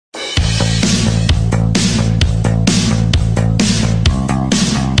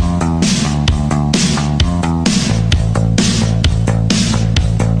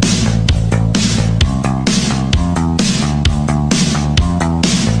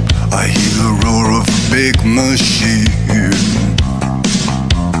big machine.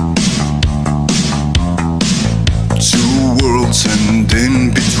 Two worlds and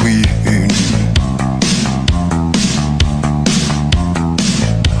in between.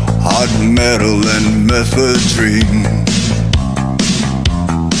 Hot metal and methadone.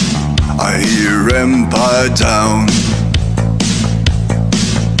 I hear Empire Down.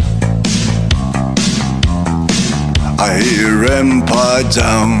 I hear Empire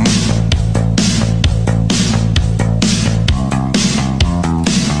Down.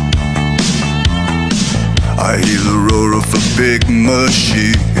 I hear the roar of a big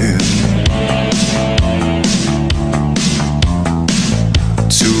machine.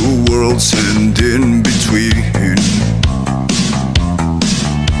 Two worlds and in between.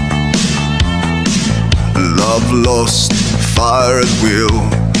 Love lost, fire at will.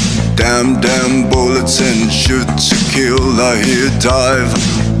 Damn bullets and shoot to kill. I hear dive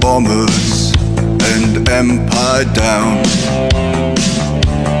bombers and Empire Down.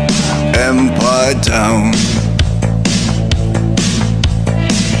 Empire Down.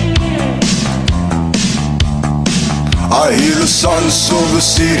 I hear the sons of the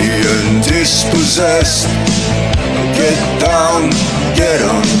city and dispossessed. Get down, get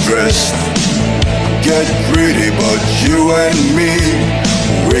undressed. Get greedy, but you and me,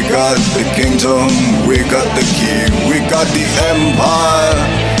 we got the kingdom, we got the key, we got the empire.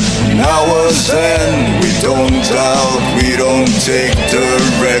 Now us and we don't doubt, we don't take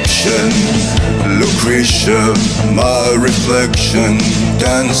direction. Lucretia, my reflection,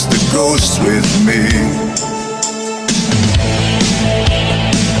 dance the ghost with me.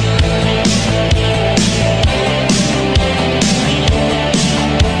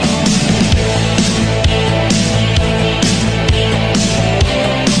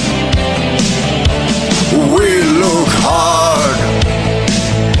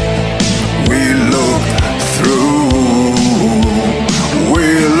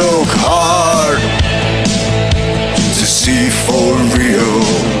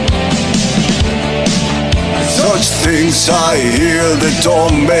 Things I hear that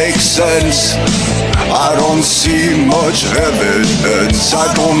don't make sense. I don't see much evidence.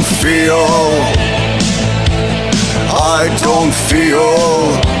 I don't feel. I don't feel.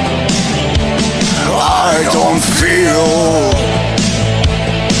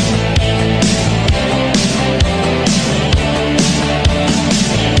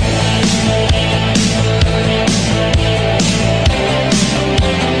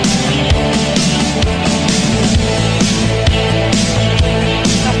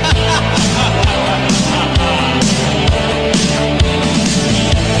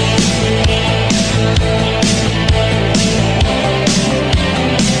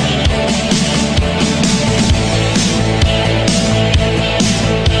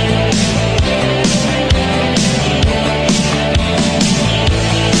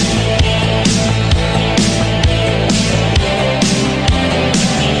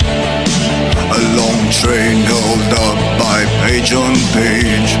 Train held up by page on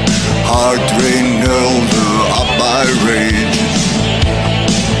page. Hard rain held up by rage.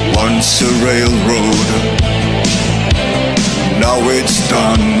 Once a railroad, now it's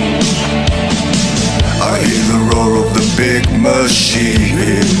done. I hear the roar of the big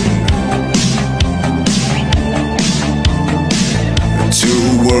machine. Two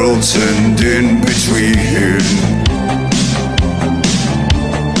worlds and in between.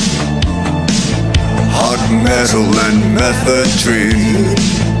 Metal and methadone.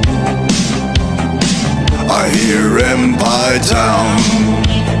 I hear Empire Down.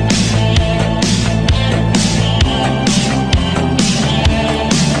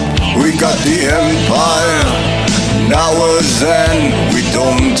 We got the empire, now us and we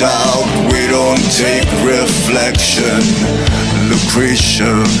don't doubt, we don't take reflection.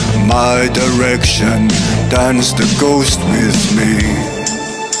 Lucretia, my direction, dance the ghost with me.